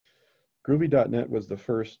Groovy.net was the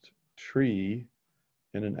first tree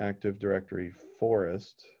in an Active Directory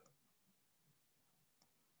forest.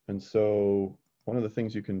 And so one of the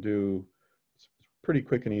things you can do, it's pretty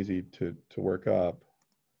quick and easy to work up,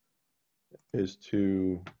 is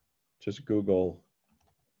to just Google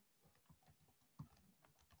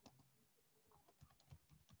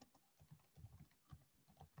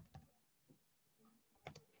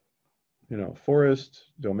forest,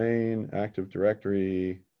 domain, Active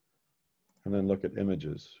Directory, and then look at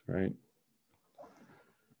images, right?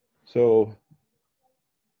 So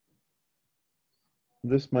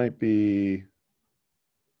this might be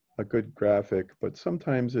a good graphic, but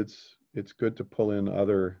sometimes it's good to pull in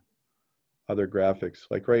other graphics.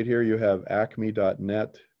 Like right here, you have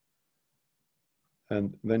acme.net,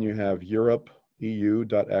 and then you have Europe,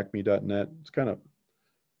 eu.acme.net. It's kind of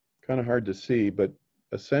hard to see, but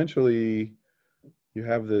essentially you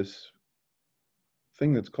have this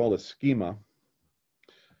thing that's called a schema.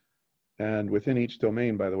 And within each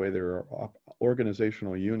domain, by the way, there are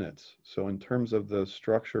organizational units. So in terms of the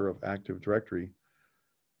structure of Active Directory,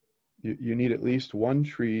 you need at least one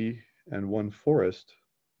tree and one forest.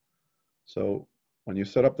 So when you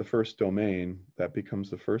set up the first domain, that becomes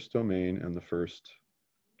the first domain and the first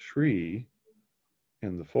tree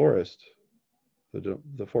in the forest,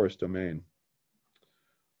 the forest domain,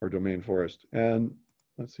 or domain forest. And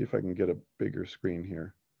let's see if I can get a bigger screen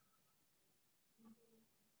here.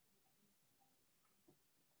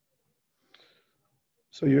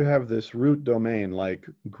 So you have this root domain like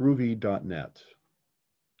groovy.net,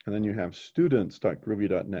 and then you have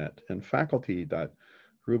students.groovy.net and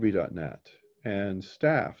faculty.groovy.net and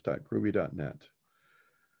staff.groovy.net.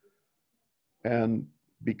 And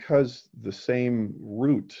because the same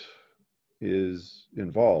root is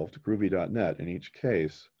involved, groovy.net in each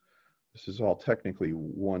case, this is all technically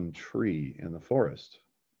one tree in the forest.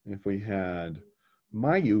 If we had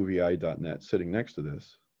myuvi.net sitting next to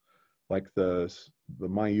this, like the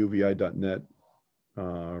myuvi.net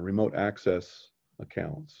remote access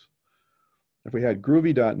accounts. If we had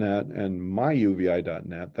groovy.net and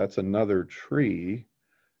myuvi.net, that's another tree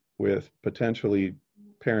with potentially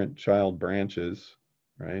parent-child branches,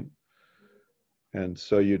 right? And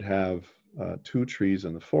so you'd have two trees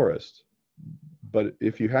in the forest. But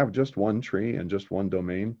if you have just one tree and just one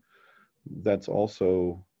domain, that's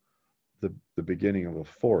also the beginning of a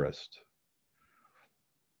forest.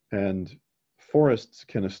 And forests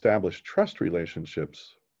can establish trust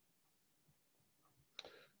relationships.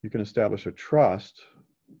 You can establish a trust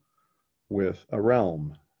with a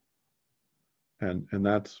realm. And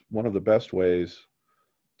that's one of the best ways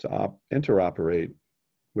to interoperate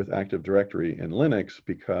with Active Directory in Linux,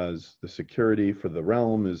 because the security for the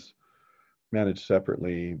realm is managed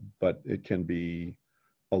separately, but it can be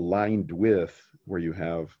aligned with where you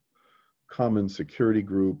have common security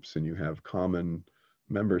groups and you have common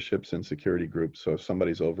memberships in security groups. So if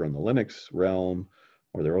somebody's over in the Linux realm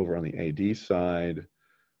or they're over on the AD side,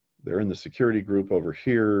 they're in the security group over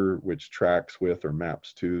here, which tracks with or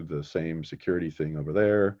maps to the same security thing over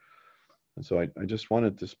there. And so I just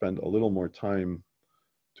wanted to spend a little more time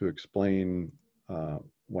to explain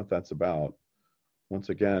what that's about. Once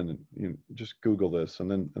again, just Google this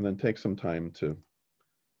and then take some time to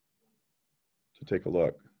take a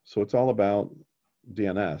look. So it's all about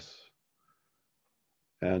DNS.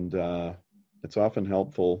 And it's often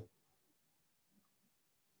helpful.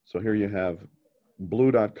 So here you have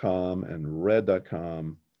blue.com and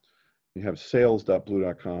red.com. You have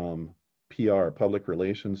sales.blue.com, PR, public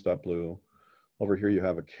relations.blue. Over here you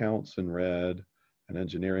have accounts in red and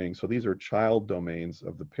engineering. So these are child domains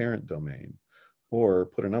of the parent domain. Or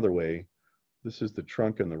put another way, this is the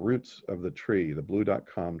trunk and the roots of the tree, the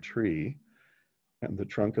blue.com tree, and the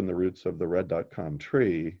trunk and the roots of the red.com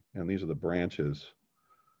tree. And these are the branches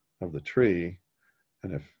of the tree.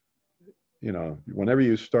 And if, whenever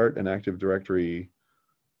you start an Active Directory,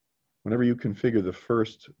 whenever you configure the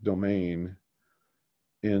first domain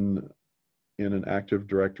in an Active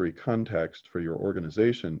Directory context for your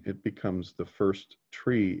organization, it becomes the first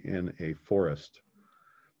tree in a forest.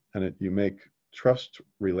 And you make trust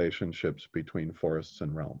relationships between forests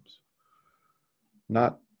and realms,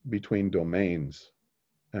 not between domains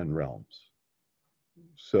and realms.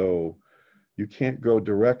 So you can't go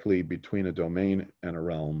directly between a domain and a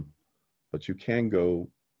realm, but you can go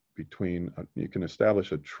between, you can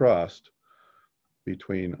establish a trust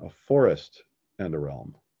between a forest and a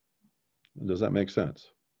realm. Does that make sense?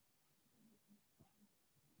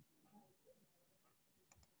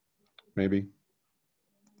 Maybe,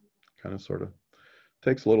 kind of, sort of.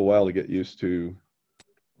 Takes a little while to get used to.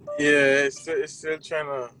 Yeah, it's still trying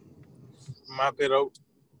to map it out.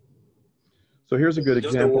 So here's a good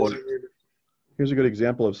Just the example. water. Here's a good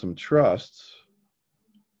example of some trusts.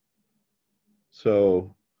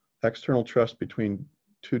 So external trust between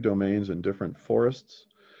two domains in different forests.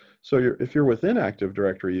 So if you're within Active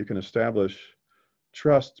Directory, you can establish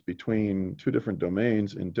trusts between two different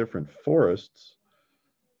domains in different forests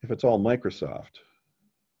if it's all Microsoft.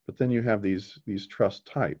 But then you have these trust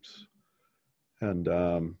types. And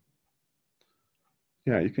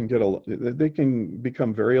yeah, you can get they can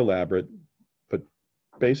become very elaborate, but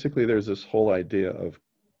basically there's this whole idea of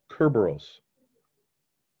Kerberos.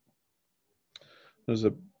 There's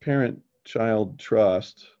a parent-child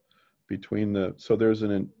trust between so there's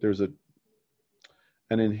an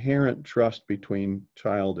inherent trust between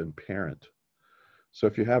child and parent. So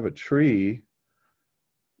if you have a tree,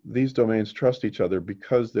 these domains trust each other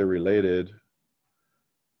because they're related.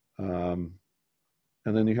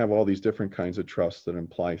 And then you have all these different kinds of trusts that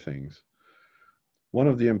imply things. One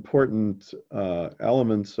of the important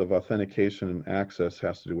elements of authentication and access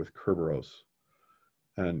has to do with Kerberos.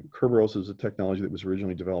 And Kerberos is a technology that was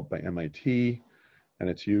originally developed by MIT, and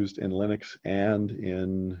it's used in Linux and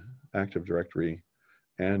in Active Directory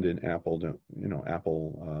and in Apple,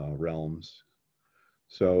 Apple realms.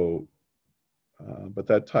 So, but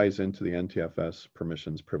that ties into the NTFS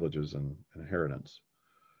permissions, privileges, and inheritance.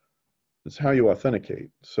 It's how you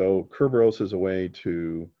authenticate. So Kerberos is a way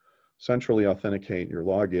to centrally authenticate your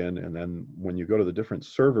login, and then when you go to the different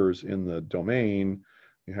servers in the domain,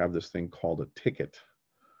 you have this thing called a ticket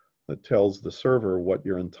that tells the server what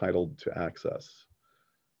you're entitled to access.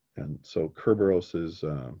 And so Kerberos is,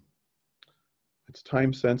 it's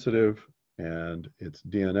time sensitive and it's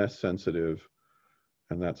DNS sensitive,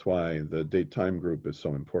 and that's why the date time group is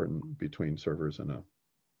so important between servers in a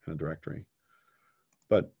directory.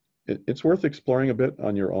 But it's worth exploring a bit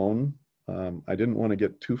on your own. I didn't want to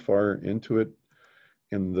get too far into it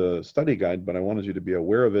in the study guide, but I wanted you to be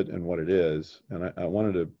aware of it and what it is. And I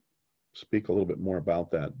wanted to speak a little bit more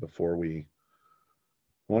about that before I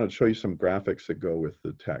wanted to show you some graphics that go with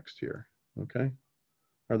the text here, okay?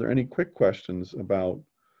 Are there any quick questions about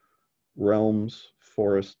realms,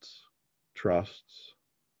 forests, trusts?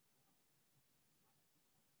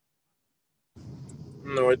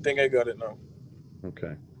 No, I think I got it now.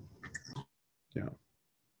 Okay, yeah.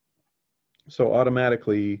 So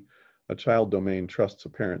automatically, a child domain trusts a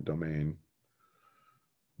parent domain.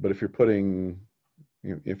 But if you're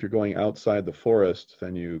if you're going outside the forest,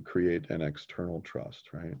 then you create an external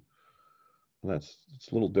trust, right? And it's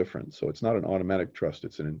a little different. So it's not an automatic trust,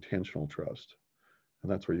 it's an intentional trust.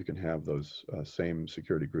 And that's where you can have those same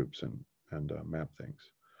security groups and map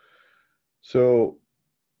things. So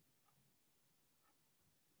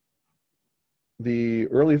the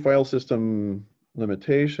early file system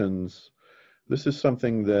limitations, this is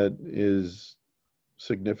something that is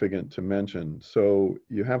significant to mention. So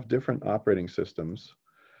you have different operating systems,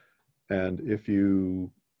 and if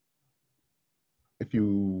you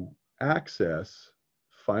access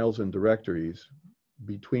files and directories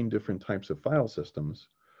between different types of file systems,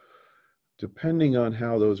 depending on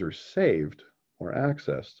how those are saved or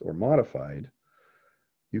accessed or modified,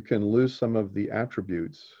 you can lose some of the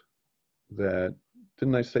attributes that,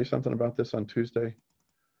 didn't I say something about this on Tuesday?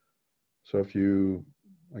 So if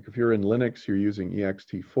you're in Linux, you're using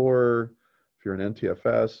ext4. If you're in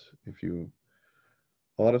NTFS,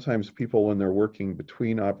 a lot of times people, when they're working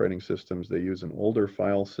between operating systems, they use an older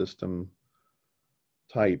file system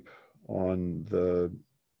type on the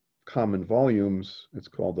common volumes. It's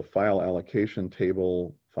called the file allocation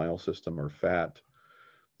table file system, or FAT.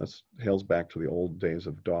 That hails back to the old days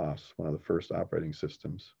of DOS, one of the first operating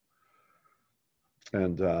systems.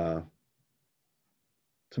 And to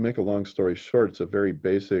make a long story short, it's a very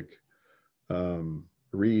basic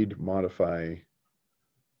read, modify,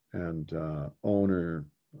 and owner.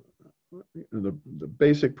 The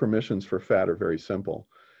basic permissions for FAT are very simple.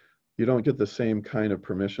 You don't get the same kind of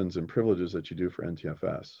permissions and privileges that you do for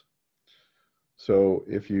NTFS. So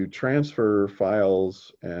if you transfer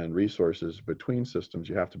files and resources between systems,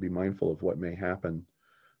 you have to be mindful of what may happen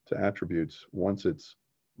to attributes once it's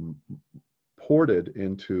ported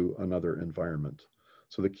into another environment.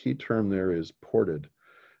 So the key term there is ported.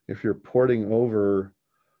 If you're porting over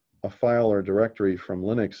a file or directory from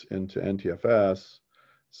Linux into NTFS,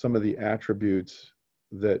 some of the attributes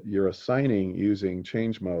that you're assigning using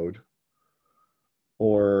change mode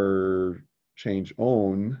or change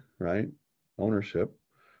own, right? Ownership,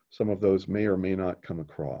 some of those may or may not come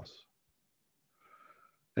across.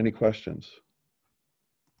 Any questions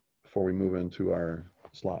before we move into our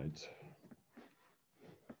slides?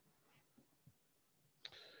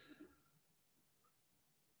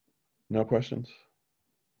 No questions?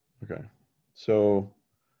 Okay. So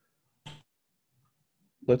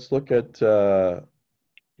let's look at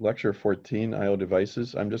lecture 14, I/O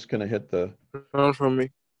devices. I'm just going to hit the, Not from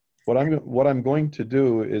me. what I'm going to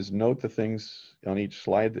do is note the things on each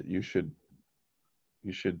slide that you should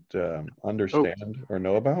Oh, understand or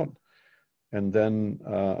know about. And then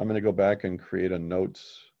I'm going to go back and create a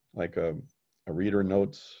notes, like a reader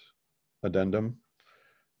notes addendum.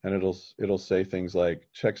 And it'll say things like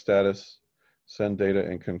check status, send data,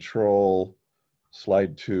 and control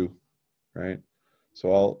slide 2, right?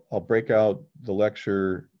 So I'll break out the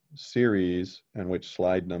lecture series and which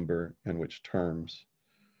slide number and which terms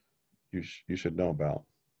you should know about.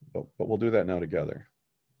 But we'll do that now together.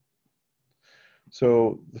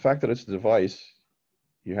 So the fact that it's a device,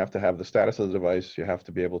 you have to have the status of the device, you have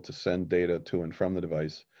to be able to send data to and from the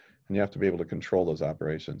device, and you have to be able to control those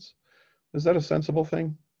operations. Is that a sensible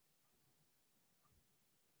thing?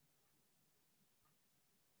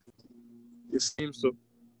 it seems so.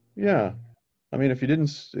 Yeah. I mean, if you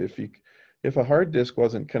didn't, if a hard disk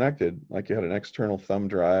wasn't connected, like you had an external thumb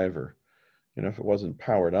drive, or, if it wasn't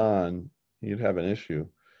powered on, you'd have an issue.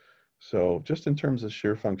 So just in terms of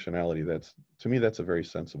sheer functionality, to me, that's a very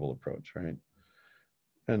sensible approach, right?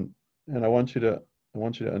 And I want you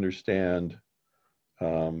to understand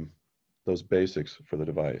those basics for the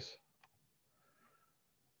device.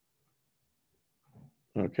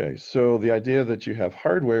 Okay, so the idea that you have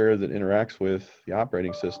hardware that interacts with the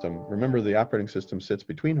operating system. Remember, the operating system sits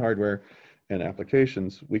between hardware and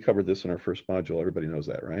applications. We covered this in our first module. Everybody knows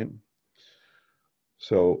that, right?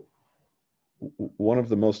 So one of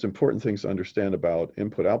the most important things to understand about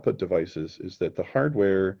input-output devices is that the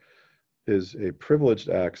hardware is a privileged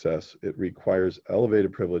access. It requires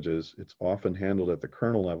elevated privileges. It's often handled at the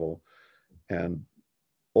kernel level, and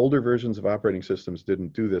older versions of operating systems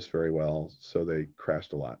didn't do this very well, so they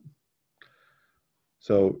crashed a lot.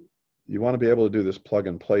 So you want to be able to do this plug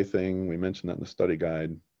and play thing. We mentioned that in the study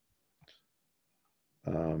guide.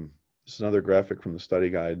 This is another graphic from the study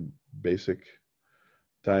guide, basic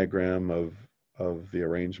diagram of the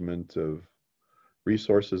arrangement of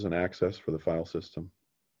resources and access for the file system.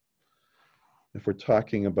 If we're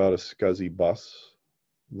talking about a SCSI bus,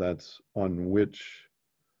 that's on which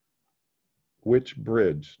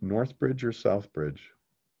bridge, North Bridge or South Bridge?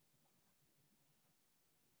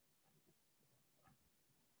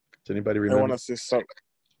 Does anybody I remember? want to say something.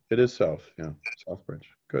 It is South, yeah, South Bridge.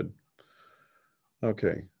 Good.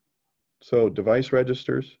 Okay, so device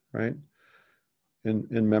registers, right?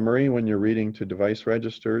 In memory, when you're reading to device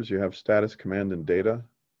registers, you have status, command, and data.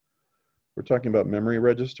 We're talking about memory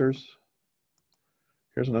registers.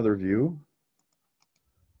 Here's another view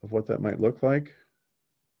of what that might look like.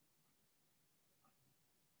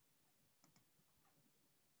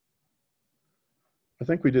 I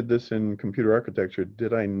think we did this in computer architecture.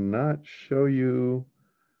 Did I not show you,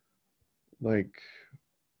 like,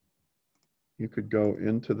 you could go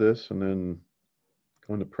into this and then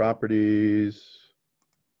go into properties.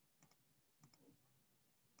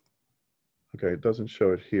 Okay, it doesn't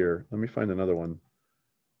show it here. Let me find another one.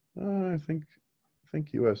 I think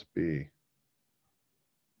USB.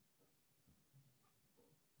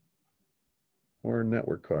 Or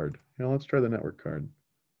network card. Yeah, let's try the network card.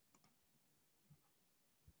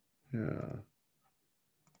 Yeah.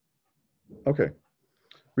 Okay.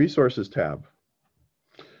 Resources tab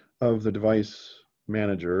of the device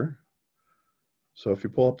manager. So if you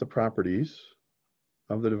pull up the properties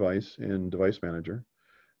of the device in device manager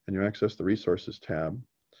and you access the resources tab,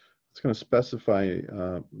 it's going to specify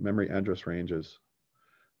memory address ranges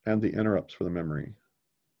and the interrupts for the memory.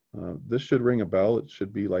 This should ring a bell. It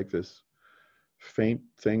should be like this faint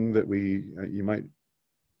thing that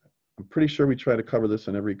I'm pretty sure we try to cover this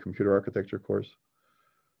in every computer architecture course,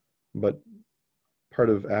 but part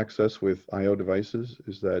of access with I/O devices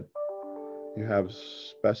is that you have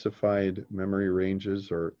specified memory ranges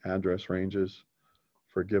or address ranges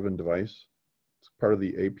for a given device. It's part of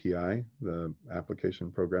the API, the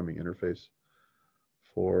application programming interface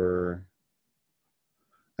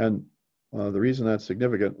and the reason that's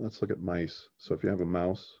significant, let's look at mice. So if you have a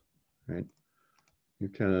mouse, right,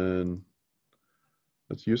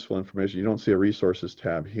 that's useful information. You don't see a resources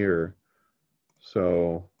tab here.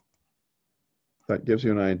 So that gives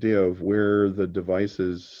you an idea of where the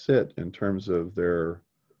devices sit in terms of their,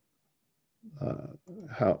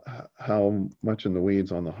 how much in the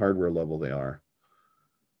weeds on the hardware level they are.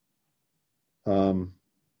 All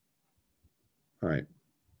right,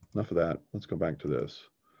 enough of that. Let's go back to this.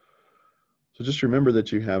 So just remember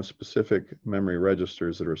that you have specific memory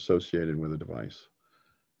registers that are associated with a device.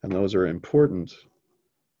 And those are important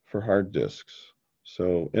for hard disks.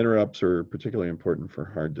 So interrupts are particularly important for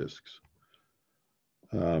hard disks.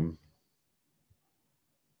 Um,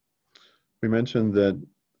 we mentioned that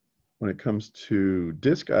when it comes to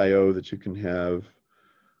disk I/O, that you can have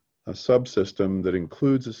a subsystem that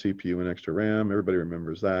includes a CPU and extra RAM. Everybody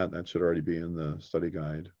remembers that. That should already be in the study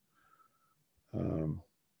guide.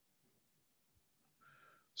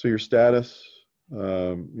 So your status,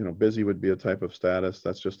 you know, busy would be a type of status.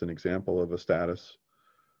 That's just an example of a status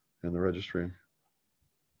in the registry.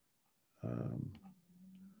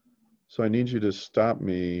 So I need you to stop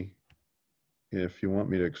me if you want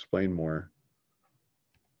me to explain more.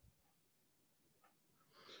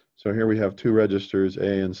 So here we have two registers,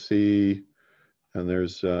 A and C, and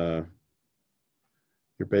there's, you're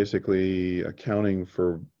basically accounting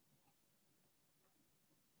for,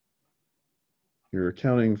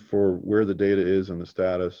 where the data is and the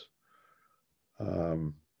status.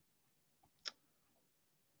 I'm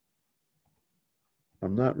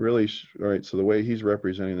not really all right, so the way he's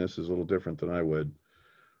representing this is a little different than I would.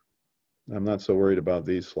 I'm not so worried about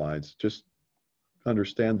these slides. Just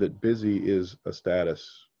understand that busy is a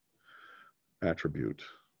status attribute,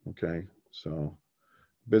 okay? So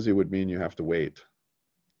busy would mean you have to wait.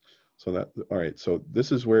 So that, all right, so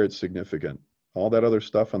this is where it's significant. All that other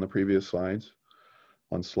stuff on the previous slides,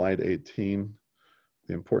 on slide 18,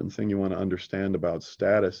 the important thing you want to understand about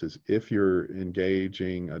status is if you're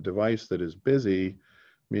engaging a device that is busy,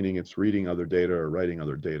 meaning it's reading other data or writing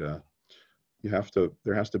other data,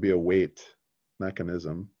 there has to be a wait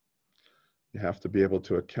mechanism. You have to be able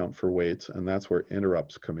to account for waits, and that's where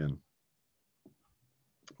interrupts come in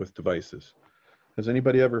with devices. Has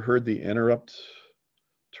anybody ever heard the interrupt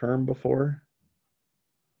term before?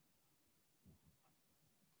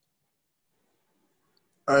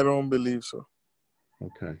 I don't believe so.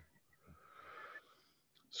 Okay.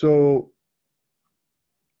 So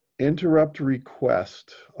interrupt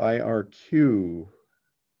request, IRQ.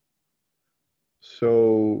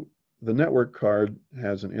 So the network card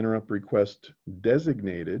has an interrupt request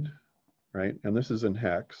designated, right? And this is in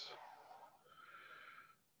hex.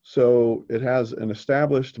 So it has an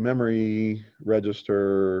established memory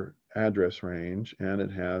register address range, and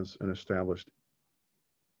it has an established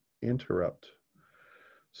interrupt.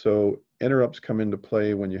 So interrupts come into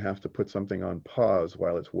play when you have to put something on pause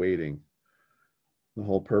while it's waiting. The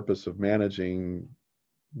whole purpose of managing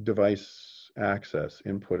device access,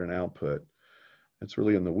 input and output, it's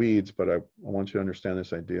really in the weeds, but I want you to understand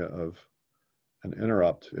this idea of an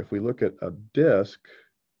interrupt. If we look at a disk,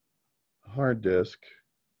 a hard disk,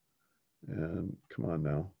 and come on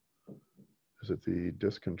now, is it the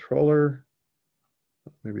disk controller?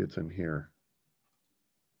 Maybe it's in here.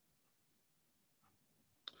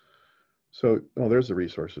 So, oh, there's the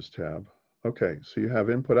resources tab. Okay, so you have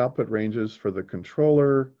input output ranges for the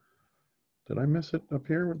controller. Did I miss it up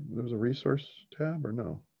here? There was a resource tab or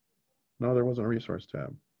no? No, there wasn't a resource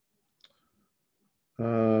tab.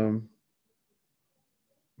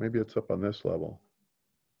 Maybe it's up on this level.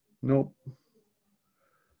 Nope.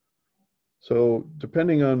 So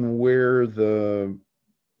depending on where the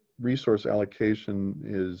resource allocation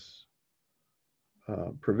is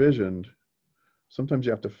provisioned, sometimes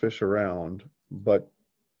you have to fish around, but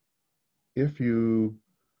if you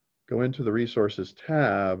go into the resources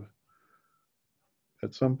tab,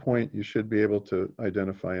 at some point you should be able to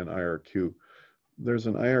identify an IRQ. There's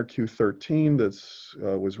an IRQ 13 that's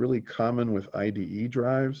was really common with IDE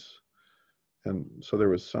drives. And so there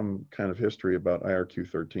was some kind of history about IRQ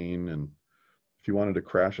 13, and if you wanted to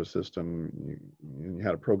crash a system, you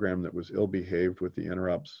had a program that was ill-behaved with the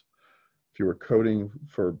interrupts. If you were coding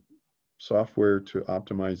for software to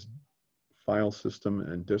optimize file system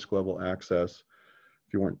and disk level access,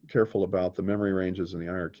 if you weren't careful about the memory ranges and the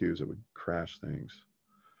IRQs, it would crash things.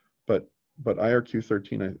 But IRQ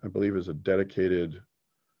 13, I believe, is a dedicated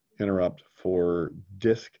interrupt for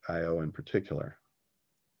disk I/O in particular.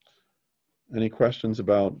 Any questions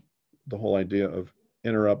about the whole idea of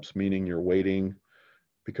interrupts, meaning you're waiting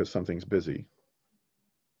because something's busy?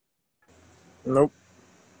 Nope.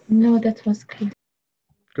 No, that was clear.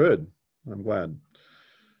 Good, I'm glad.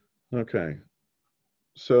 Okay,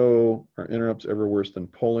 so are interrupts ever worse than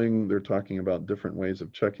polling? They're talking about different ways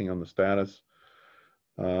of checking on the status.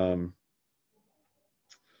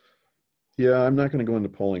 Yeah, I'm not going to go into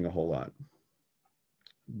polling a whole lot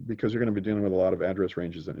because you're going to be dealing with a lot of address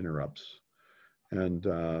ranges and interrupts. And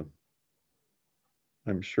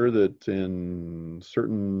I'm sure that in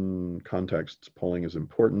certain contexts, polling is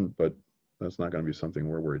important, but that's not going to be something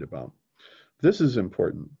we're worried about. This is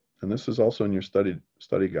important, and this is also in your study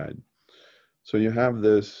guide. So you have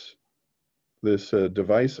this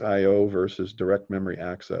device I/O versus direct memory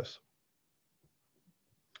access.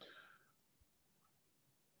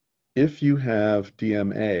 if you have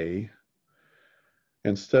DMA,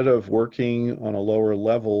 instead of working on a lower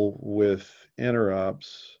level with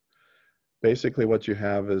interrupts, basically what you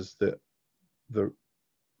have is the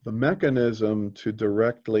mechanism to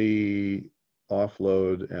directly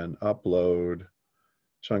offload and upload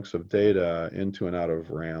chunks of data into and out of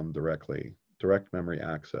RAM directly, direct memory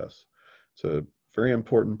access. It's a very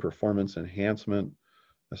important performance enhancement,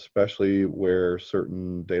 especially where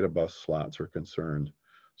certain data bus slots are concerned.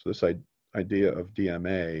 So this idea of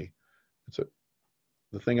DMA,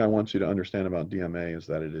 the thing I want you to understand about DMA is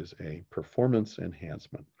that it is a performance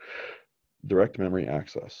enhancement, direct memory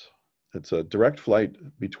access. It's a direct flight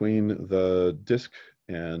between the disk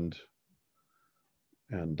and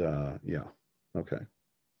yeah, okay.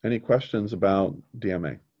 Any questions about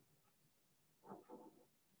DMA?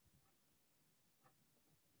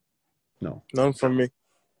 No. None from me.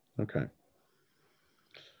 Okay.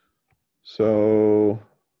 So,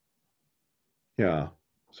 yeah.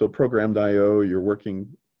 So programmed I/O, you're working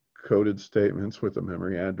coded statements with the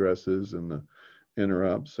memory addresses and the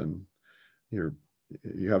interrupts, and you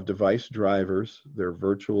have device drivers. They're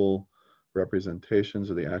virtual representations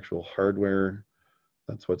of the actual hardware.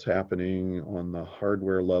 That's what's happening on the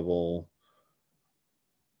hardware level.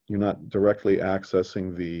 You're not directly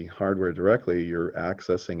accessing the hardware directly, you're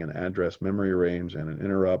accessing an address memory range and an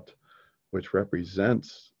interrupt, which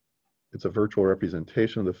represents, it's a virtual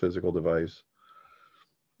representation of the physical device.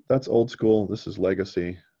 That's old school, this is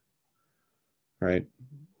legacy, right?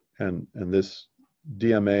 And this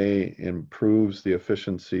DMA improves the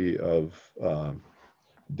efficiency of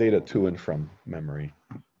data to and from memory.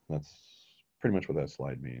 That's pretty much what that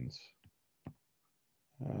slide means.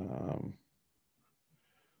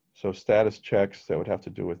 So status checks, that would have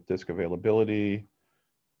to do with disk availability.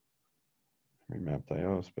 Remapped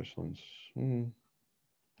I/O, special.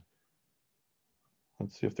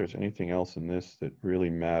 Let's see if there's anything else in this that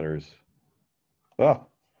really matters. Ah,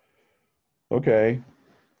 okay.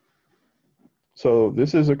 So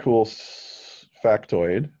this is a cool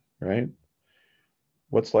factoid, right?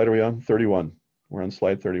 What slide are we on? 31. We're on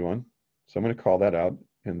slide 31. So I'm going to call that out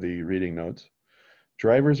in the reading notes.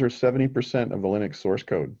 Drivers are 70% of the Linux source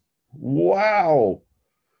code. Wow.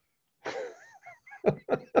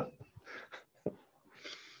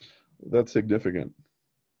 That's significant.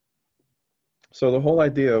 So the whole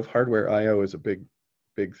idea of hardware I/O is a big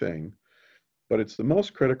thing, but it's the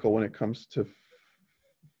most critical when it comes to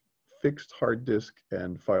fixed hard disk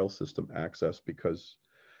and file system access, because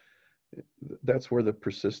that's where the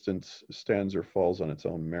persistence stands or falls on its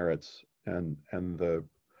own merits, and the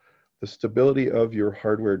stability of your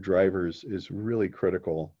hardware drivers is really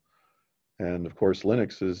critical. And of course,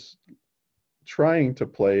 Linux is trying to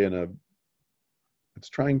play in a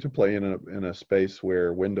space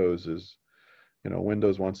where Windows is,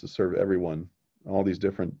 Windows wants to serve everyone, all these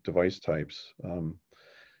different device types.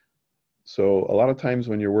 So a lot of times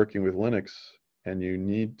when you're working with Linux and you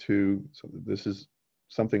need to, so this is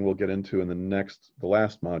something we'll get into in the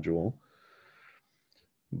last module,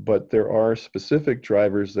 but there are specific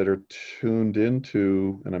drivers that are tuned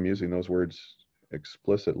into, and I'm using those words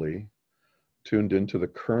explicitly, tuned into the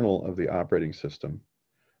kernel of the operating system.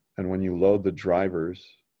 And when you load the drivers,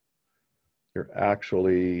 you're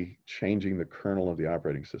actually changing the kernel of the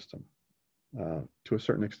operating system. To a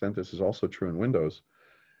certain extent, this is also true in Windows.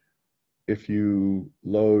 If you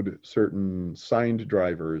load certain signed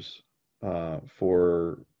drivers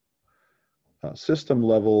for system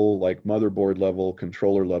level, like motherboard level,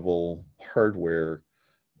 controller level hardware,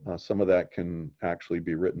 some of that can actually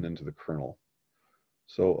be written into the kernel.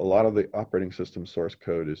 So a lot of the operating system source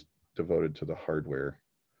code is devoted to the hardware.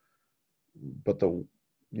 But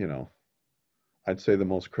I'd say the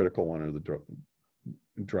most critical one are the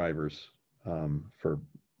drivers for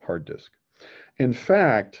hard disk. In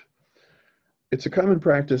fact, it's a common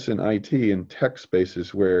practice in IT and tech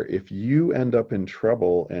spaces where if you end up in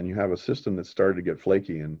trouble and you have a system that's started to get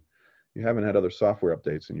flaky and you haven't had other software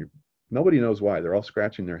updates and nobody knows why, they're all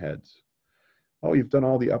scratching their heads. Oh, you've done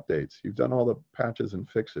all the updates, you've done all the patches and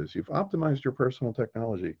fixes, you've optimized your personal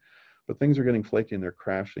technology, but things are getting flaky and they're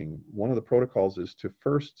crashing. One of the protocols is to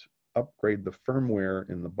first upgrade the firmware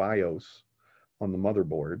in the BIOS on the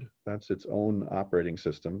motherboard. That's its own operating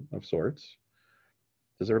system of sorts.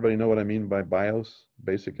 Does everybody know what I mean by BIOS,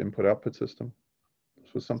 basic input output system?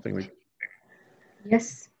 This was something we...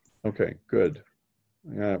 Yes. Okay, good.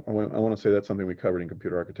 Yeah, I want to say that's something we covered in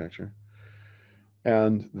computer architecture.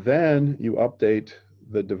 And then you update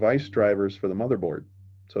the device drivers for the motherboard.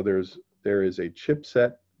 So there is a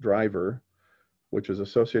chipset driver, which is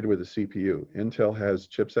associated with the CPU. Intel has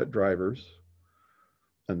chipset drivers,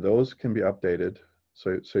 and those can be updated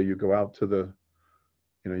So you go out to the,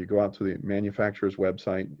 you go out to the manufacturer's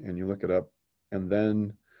website and you look it up, and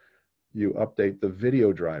then you update the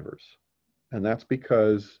video drivers. And that's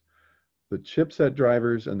because the chipset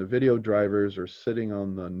drivers and the video drivers are sitting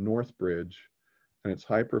on the North Bridge, and it's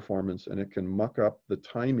high performance, and it can muck up the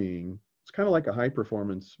timing. It's kind of like a high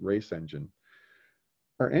performance race engine.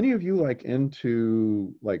 Are any of you like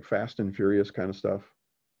into like Fast and Furious kind of stuff?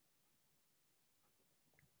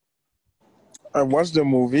 I watched the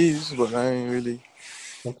movies, but I ain't really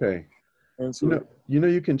Okay. into it.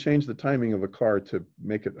 You can change the timing of a car to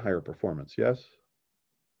make it higher performance, yes?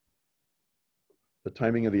 The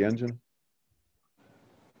timing of the engine?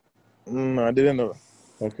 No, I didn't know.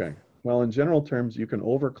 Okay. Well, in general terms, you can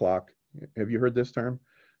overclock. Have you heard this term?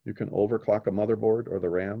 You can overclock a motherboard or the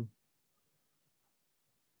RAM.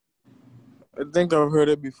 I think I've heard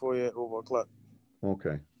it before, yeah, overclock.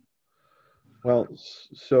 Okay. Well,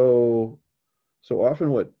 so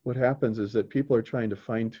often what happens is that people are trying to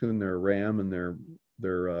fine tune their RAM and their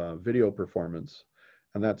video performance,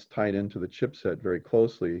 and that's tied into the chipset very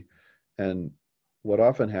closely. And what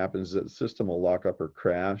often happens is that the system will lock up or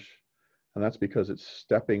crash, and that's because it's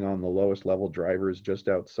stepping on the lowest level drivers just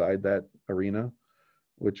outside that arena,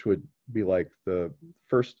 which would be like the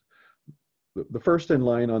first in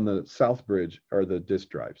line on the South Bridge are the disk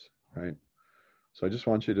drives, right? So I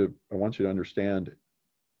want you to understand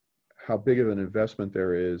how big of an investment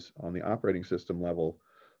there is on the operating system level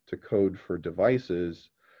to code for devices,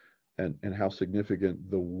 and how significant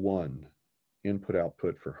the one input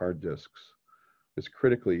output for hard disks is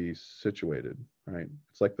critically situated, right?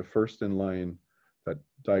 It's like the first in line, that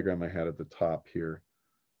diagram I had at the top here.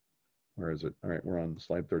 Where is it? All right, we're on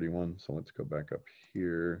slide 31. So let's go back up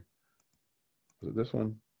here. Is it this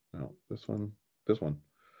one? No, this one, this one.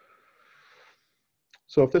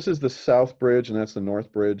 So if this is the South Bridge and that's the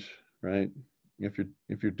North Bridge, right? If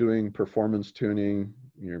you're doing performance tuning,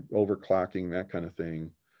 you're overclocking, that kind of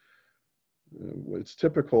thing, it's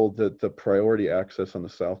typical that the priority access on the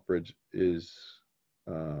South Bridge is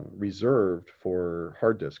reserved for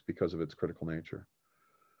hard disk because of its critical nature.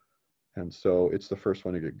 And so it's the first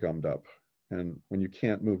one to get gummed up. And when you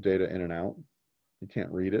can't move data in and out, you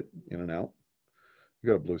can't read it in and out, you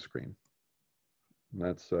got a blue screen. And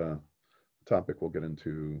that's a topic we'll get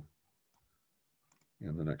into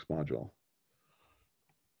in the next module.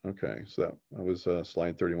 Okay, so that was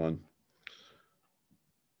slide 31.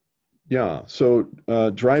 Yeah, so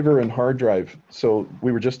driver and hard drive. So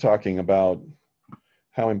we were just talking about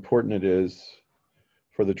how important it is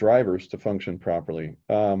for the drivers to function properly.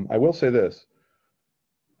 I will say this.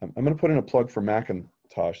 I'm going to put in a plug for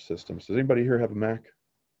Macintosh systems. Does anybody here have a Mac?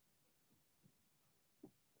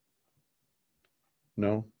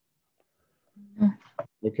 No?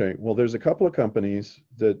 Okay, well, there's a couple of companies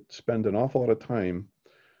that spend an awful lot of time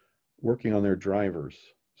working on their drivers.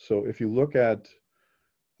 So if you look at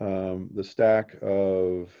the stack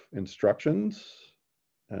of instructions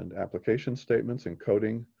and application statements and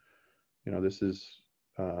coding, this is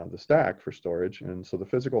the stack for storage. And so the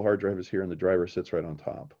physical hard drive is here and the driver sits right on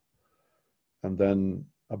top. And then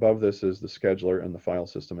above this is the scheduler and the file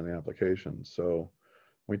system and the application. So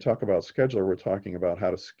when we talk about scheduler, we're talking about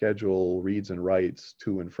how to schedule reads and writes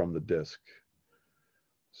to and from the disk.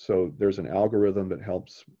 So there's an algorithm that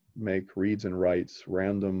helps make reads and writes,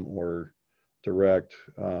 random or direct,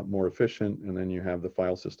 more efficient. And then you have the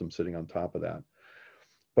file system sitting on top of that.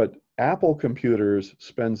 But Apple computers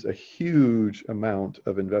spends a huge amount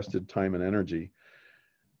of invested time and energy.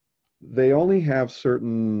 They only have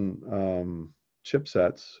certain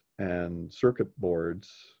chipsets and circuit boards,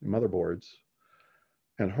 motherboards,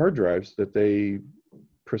 and hard drives that they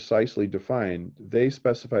precisely define. They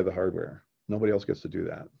specify the hardware. Nobody else gets to do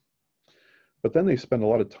that. But then they spend a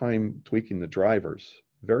lot of time tweaking the drivers,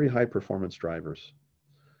 very high performance drivers.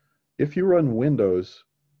 If you run Windows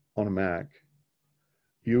on a Mac,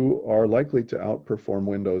 you are likely to outperform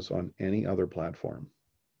Windows on any other platform.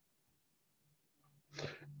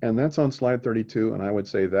 And that's on slide 32, and I would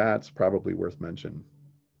say that's probably worth mentioning,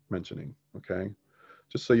 okay?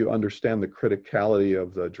 Just so you understand the criticality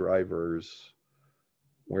of the drivers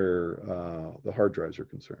where the hard drives are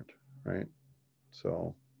concerned, right?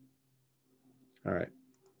 So, all right.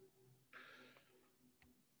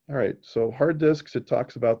 All right, so hard disks, it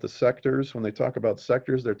talks about the sectors. When they talk about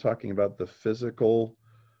sectors, they're talking about the physical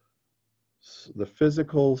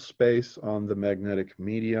space on the magnetic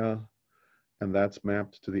media, and that's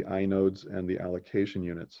mapped to the inodes and the allocation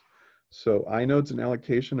units. So inodes and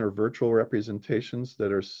allocation are virtual representations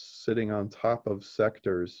that are sitting on top of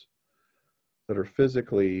sectors that are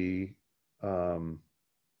physically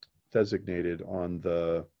designated on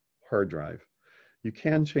the hard drive. You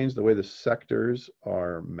can change the way the sectors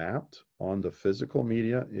are mapped on the physical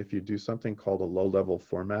media if you do something called a low-level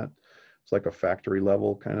format. It's like a factory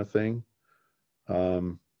level kind of thing.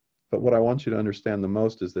 But what I want you to understand the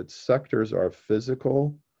most is that sectors are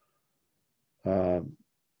physical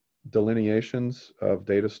delineations of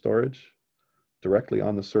data storage directly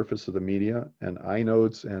on the surface of the media, and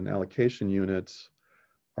inodes and allocation units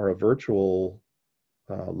are a virtual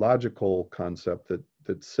logical concept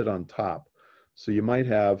that sit on top. So you might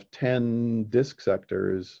have 10 disk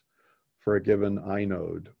sectors for a given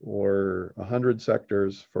inode, or 100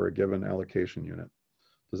 sectors for a given allocation unit.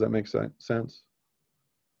 Does that make sense?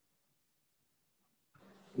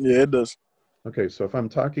 Yeah, it does. Okay, so if I'm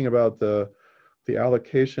talking about the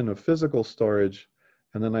allocation of physical storage,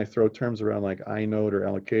 and then I throw terms around like inode or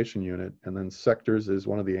allocation unit, and then sectors is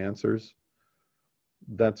one of the answers,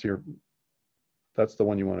 that's the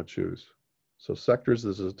one you want to choose. So sectors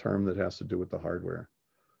is a term that has to do with the hardware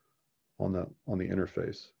on the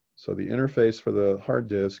interface. So the interface for the hard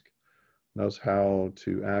disk knows how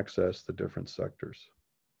to access the different sectors.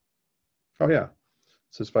 Oh yeah,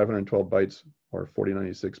 it says 512 bytes or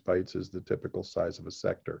 4096 bytes is the typical size of a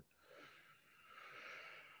sector.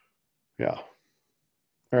 Yeah.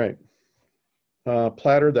 All right.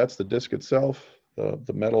 Platter, that's the disk itself,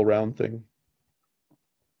 the metal round thing.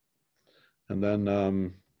 And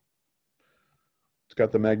then it's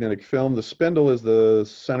got the magnetic film. The spindle is the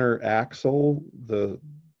center axle, the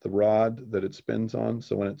rod that it spins on.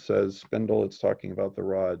 So when it says spindle, it's talking about the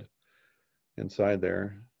rod inside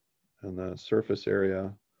there. And the surface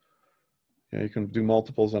area, yeah, you can do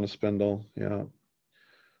multiples on a spindle, yeah.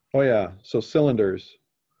 Oh yeah, so cylinders.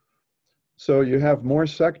 So you have more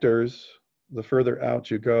sectors the further out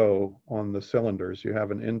you go on the cylinders. You have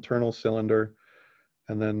an internal cylinder,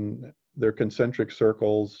 and then they're concentric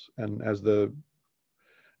circles, and as the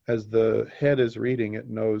head is reading, it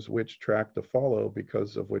knows which track to follow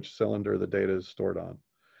because of which cylinder the data is stored on.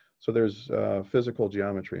 So there's physical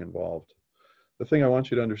geometry involved. The thing I want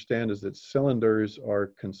you to understand is that cylinders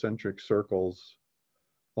are concentric circles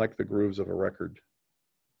like the grooves of a record.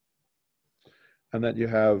 And that you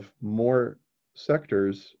have more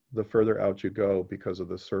sectors the further out you go because of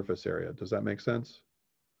the surface area. Does that make sense?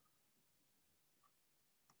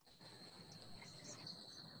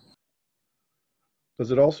 Does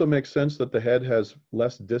it also make sense that the head has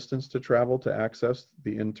less distance to travel to access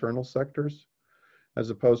the internal sectors, as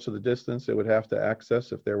opposed to the distance it would have to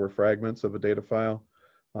access if there were fragments of a data file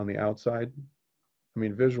on the outside? I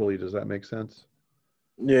mean, visually, does that make sense?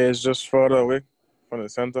 Yeah, it's just further away from the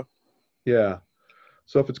center. Yeah.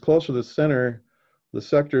 So if it's closer to the center, the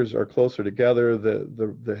sectors are closer together.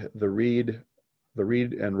 The read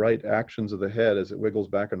and write actions of the head as it wiggles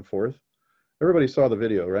back and forth. Everybody saw the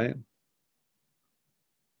video, right?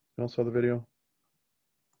 You all saw the video?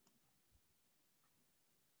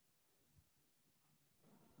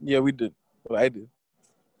 Yeah, we did. Well, I did.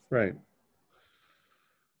 Right.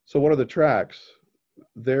 So what are the tracks?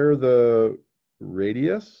 They're the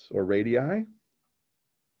radius or radii.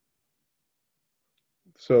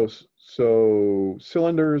 So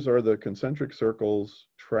cylinders are the concentric circles,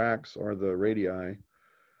 tracks are the radii.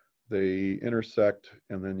 They intersect,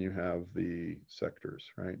 and then you have the sectors,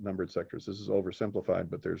 right? Numbered sectors. This is oversimplified,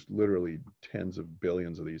 but there's literally tens of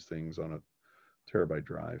billions of these things on a terabyte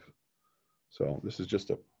drive. So this is just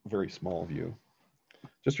a very small view.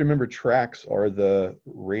 Just remember, tracks are the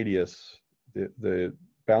radius, the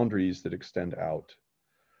boundaries that extend out.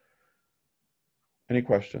 Any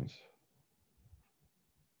questions?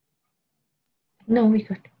 No, we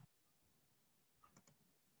got.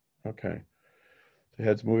 Okay. The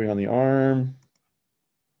head's moving on the arm.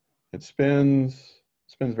 It spins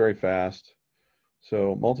very fast.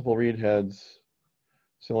 So multiple read heads,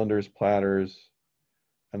 cylinders, platters,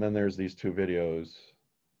 and then there's these two videos.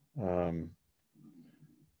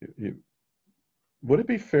 Would it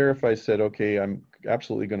be fair if I said, okay, I'm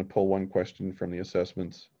absolutely going to pull one question from the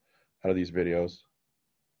assessments out of these videos?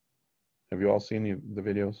 Have you all seen the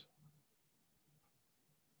videos?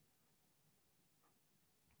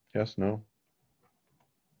 Yes, no?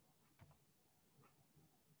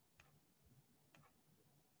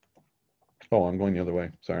 Oh, I'm going the other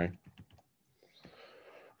way, sorry.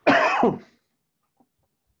 So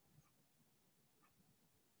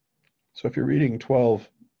if you're reading 12,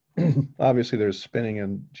 obviously there's spinning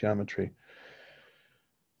and geometry.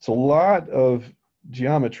 It's a lot of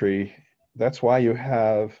geometry. That's why you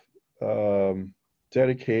have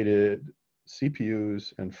dedicated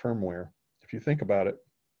CPUs and firmware. If you think about it,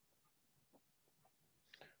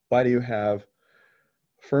 why do you have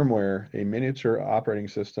firmware, a miniature operating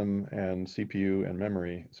system and CPU and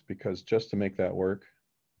memory. It's because just to make that work,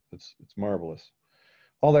 it's marvelous.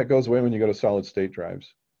 All that goes away when you go to solid state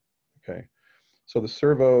drives. Okay. So the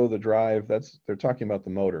servo, the drive, they're talking about the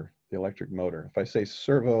motor, the electric motor. If I say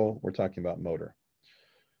servo, we're talking about motor.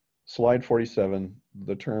 Slide 47,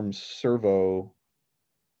 the term servo,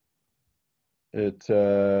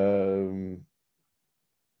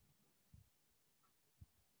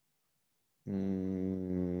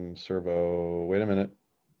 servo, wait a minute.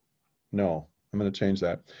 No, I'm going to change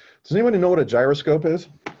that. Does anybody know what a gyroscope is?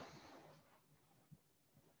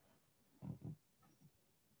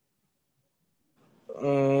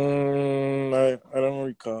 I don't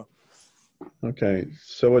recall. Okay,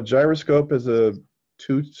 so a gyroscope is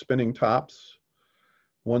two spinning tops.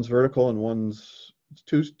 One's vertical and one's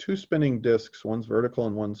two spinning discs. One's vertical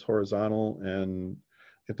and one's horizontal, and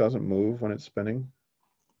it doesn't move when it's spinning.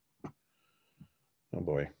 Oh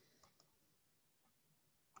boy.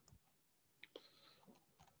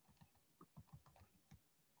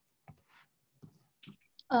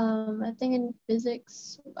 I think in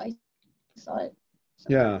physics I saw it.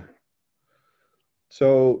 Yeah.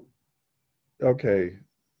 So, okay.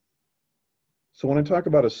 So when I talk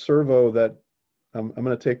about a servo, that I'm going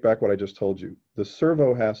to take back what I just told you. The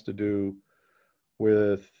servo has to do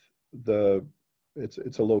with it's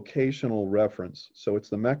a locational reference. So it's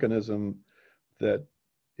the mechanism that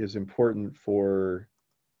is important for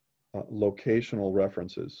locational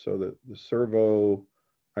references. So the servo, all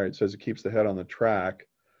right, it says it keeps the head on the track.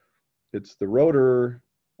 It's the rotor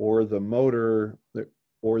or the motor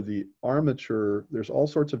or the armature. There's all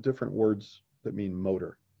sorts of different words that mean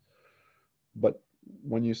motor. But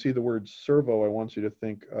when you see the word servo, I want you to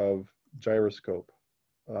think of gyroscope.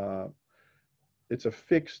 It's a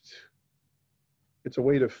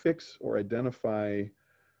way to fix or identify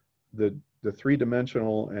the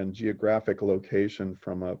three-dimensional and geographic location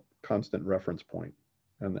from a constant reference point.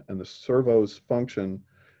 And the servo's function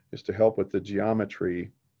is to help with the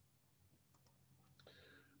geometry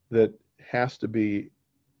that has to be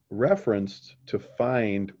referenced to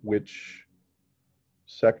find which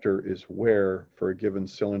sector is where for a given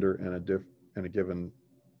cylinder and a given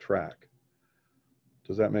track.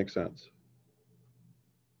 Does that make sense?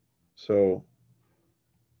 So,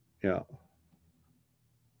 yeah.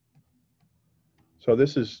 So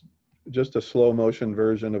this is just a slow motion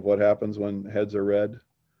version of what happens when heads are red.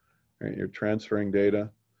 Right? You're transferring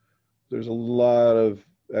data. There's a lot of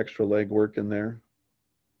extra legwork in there.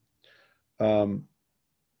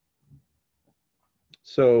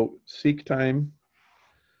 So seek time.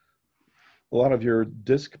 A lot of your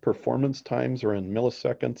disk performance times are in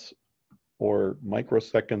milliseconds or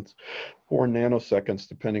microseconds or nanoseconds,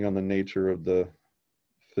 depending on the nature of the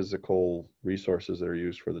physical resources that are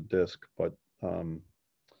used for the disk. But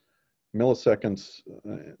milliseconds,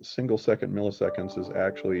 single second milliseconds is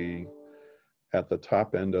actually at the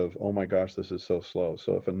top end of, oh my gosh, this is so slow.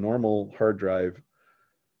 So if a normal hard drive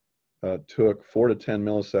took 4 to 10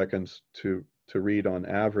 milliseconds to read on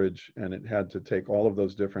average, and it had to take all of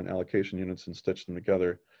those different allocation units and stitch them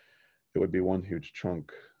together, it would be one huge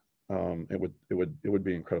chunk. It would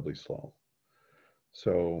be incredibly slow.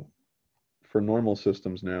 So for normal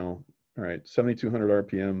systems now, all right, 7,200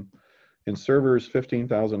 RPM. In servers,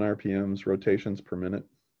 15,000 RPMs, rotations per minute.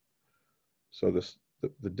 So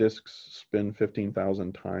the disks spin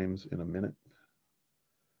 15,000 times in a minute.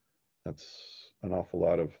 That's an awful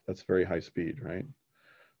lot that's very high speed, right?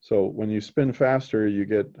 So when you spin faster, you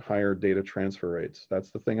get higher data transfer rates. That's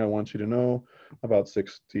the thing I want you to know about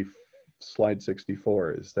slide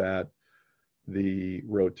 64 is that the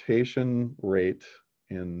rotation rate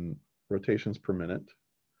in rotations per minute,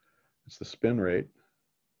 it's the spin rate.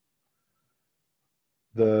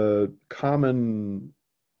 The common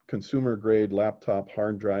consumer grade laptop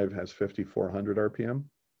hard drive has 5,400 RPM.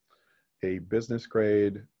 A business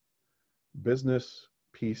grade business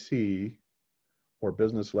PC or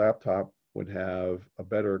business laptop would have a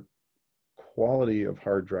better quality of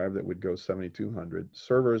hard drive that would go 7,200.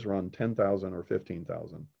 Servers run 10,000 or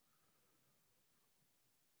 15,000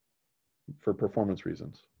 for performance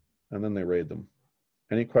reasons. And then they RAID them.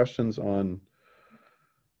 Any questions on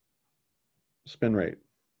spin rate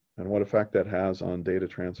and what effect that has on data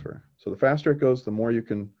transfer? So the faster it goes, the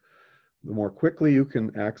more quickly you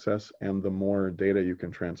can access and the more data you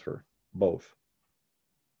can transfer, both.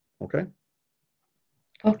 Okay?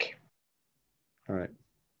 Okay. All right.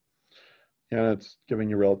 Yeah, it's giving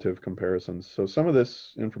you relative comparisons. So some of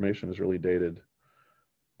this information is really dated,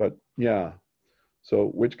 but yeah. So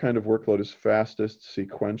which kind of workload is fastest?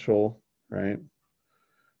 Sequential, right?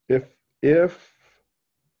 If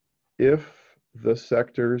the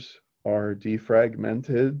sectors are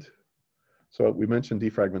defragmented. So we mentioned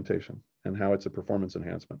defragmentation and how it's a performance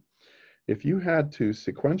enhancement. If you had to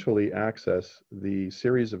sequentially access the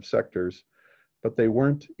series of sectors, but they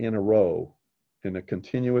weren't in a row, in a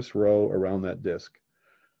continuous row around that disk,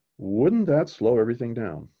 wouldn't that slow everything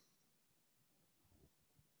down?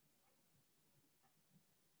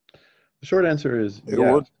 The short answer is It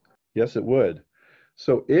yes. would. Yes, it would.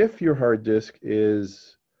 So if your hard disk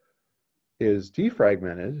is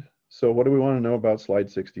defragmented, so what do we want to know about slide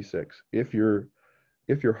 66? If your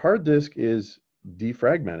hard disk is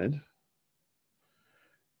defragmented,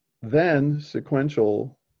 then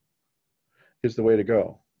sequential is the way to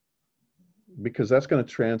go, because that's going to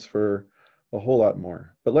transfer a whole lot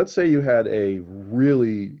more. But let's say you had a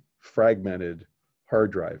really fragmented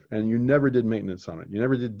hard drive and you never did maintenance on it. You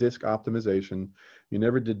never did disk optimization. You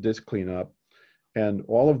never did disk cleanup. And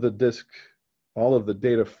all of the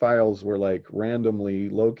data files were like randomly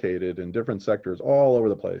located in different sectors all over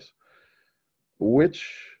the place.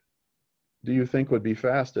 Which do you think would be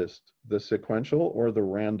fastest, the sequential or the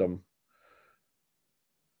random?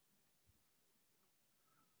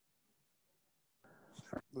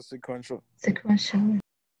 The sequential. Sequential.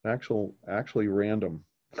 Actually random.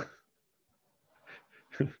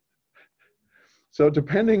 So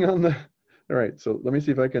depending on the, all right, so let me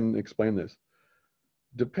see if I can explain this.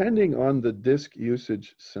 Depending on the disk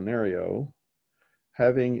usage scenario,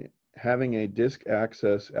 having a disk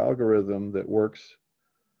access algorithm that works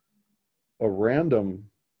a random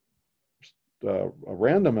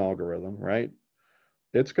algorithm, right?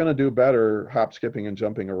 It's going to do better hop, skipping, and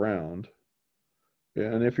jumping around.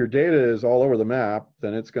 And if your data is all over the map,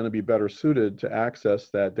 then it's going to be better suited to access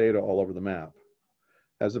that data all over the map,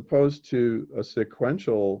 as opposed to a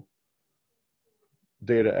sequential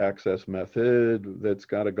data access method that's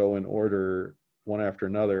got to go in order one after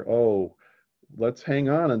another. Oh, let's hang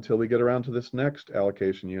on until we get around to this next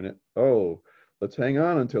allocation unit. Oh, let's hang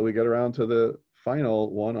on until we get around to the final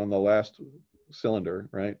one on the last cylinder,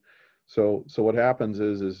 right? So what happens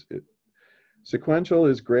is sequential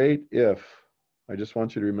is great if, I just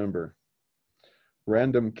want you to remember,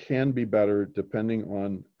 random can be better depending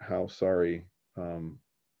on how sorry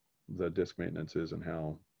the disk maintenance is and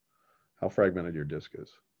how fragmented your disk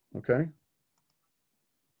is, okay?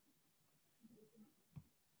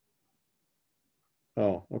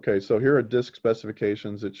 Oh, okay, so here are disk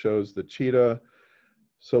specifications. It shows the Cheetah.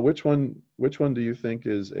 So which one do you think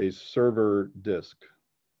is a server disk?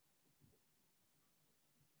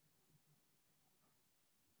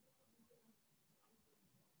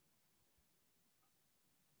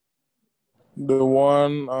 The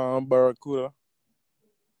one Barracuda.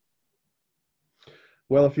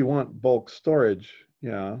 Well, if you want bulk storage,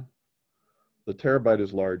 yeah, the terabyte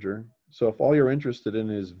is larger. So if all you're interested in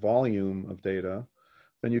is volume of data,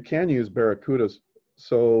 then you can use Barracudas.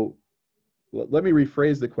 So let me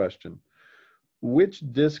rephrase the question. Which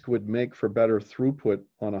disk would make for better throughput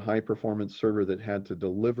on a high performance server that had to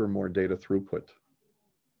deliver more data throughput?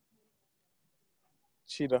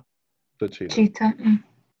 Cheetah. The Cheetah. Cheetah.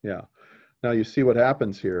 Yeah. Now you see what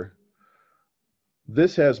happens here.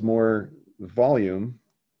 This has more volume,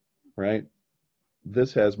 right?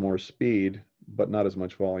 This has more speed, but not as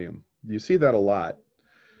much volume. You see that a lot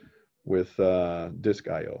with disk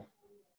I/O.